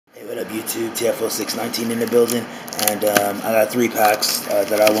What up, YouTube? TFO619 in the building, and I got 3 packs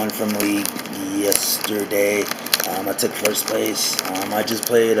that I won from League yesterday. I took first place. I just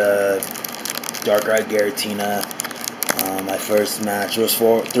played Dark-Eyed Giratina. My first match, it was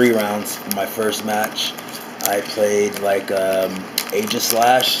 3 rounds. My first match, I played like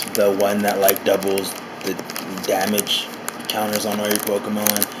Aegislash, the one that like doubles the damage counters on all your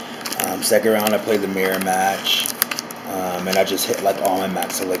Pokemon. Second round, I played the mirror match. And I just hit like all my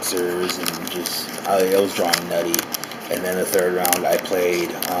max elixirs and it was drawing nutty. And then the third round I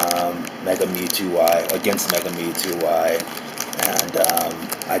played Mega Mewtwo Y against Mega Mewtwo Y, and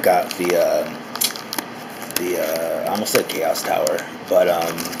I got the I almost said Chaos Tower, but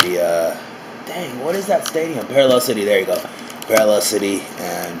dang, what is that stadium? Parallel City. There you go, Parallel City,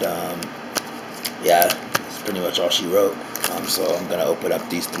 and yeah, that's pretty much all she wrote. So I'm gonna open up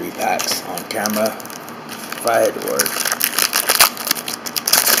these 3 packs on camera if I had to work.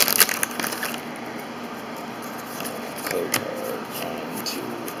 Code card, 1, 2,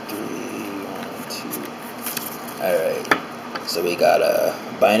 3, 1, 2. Alright, so we got a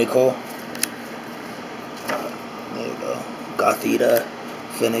Binacle, there you go, Gothita,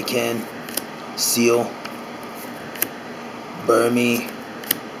 Fennekin, Seal, Burmy,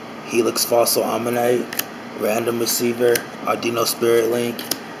 Helix Fossil Ammonite, Random Receiver, Audino Spirit Link.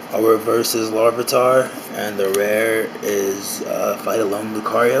 Our reverse is Larvitar, and the rare is Fight Alone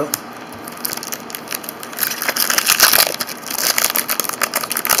Lucario.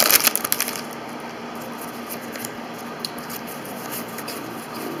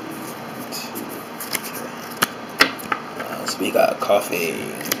 So we got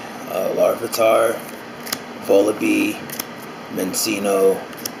Coughing, Larvitar, Volibee, Mencino,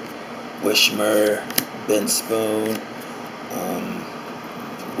 Wishmer, Ben Spoon,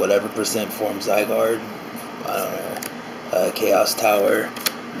 whatever percent form Zygarde, I don't know, Chaos Tower.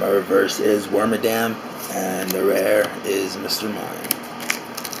 My reverse is Wormadam, and the rare is Mr. Mime.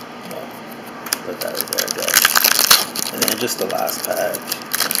 Well, put that right there, I guess. And then just the last pack.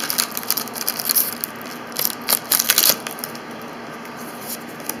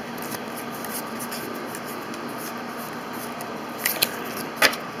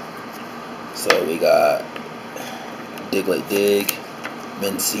 So we got Diglett Dig,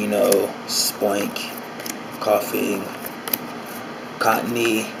 Mencino, Spoink, Coughing,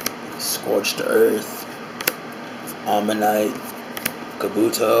 Cottony, Scorched Earth, Ammonite,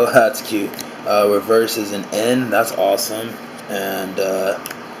 Kabuto, that's cute. Reverse is an N, that's awesome. And the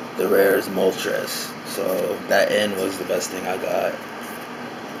rare is Moltres. So that N was the best thing I got,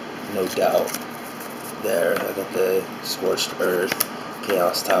 no doubt. There, I got the Scorched Earth,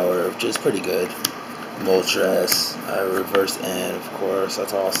 Chaos Tower, which is pretty good. Moltres, reverse N, of course,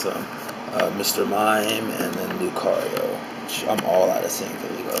 that's awesome. Mr. Mime, and then Lucario. I'm all out of sync.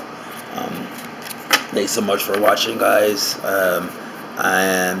 There you go. Thanks so much for watching, guys.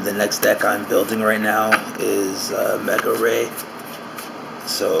 The next deck I'm building right now is Mega Ray.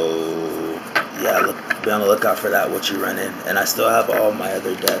 So yeah, be on the lookout for that. What you running? And I still have all my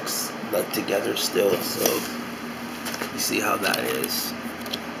other decks like together still. So you see how that is.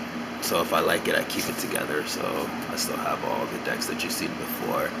 So if I like it, I keep it together. So I still have all the decks that you've seen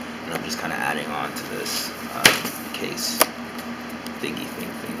before, and I'm just kind of adding on to this case thingy thing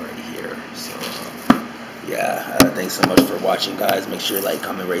right here. So yeah, thanks so much for watching, guys. Make sure you like,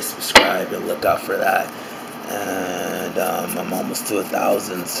 comment, rate, subscribe, and look out for that. And I'm almost to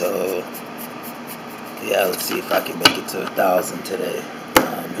 1,000. So yeah, let's see if I can make it to 1,000 today.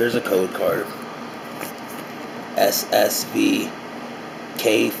 Here's a code card. SSV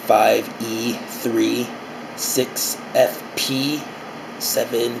K5E3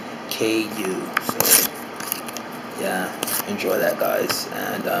 6FP7KU. So yeah, enjoy that, guys,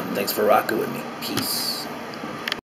 and thanks for rocking with me. Peace.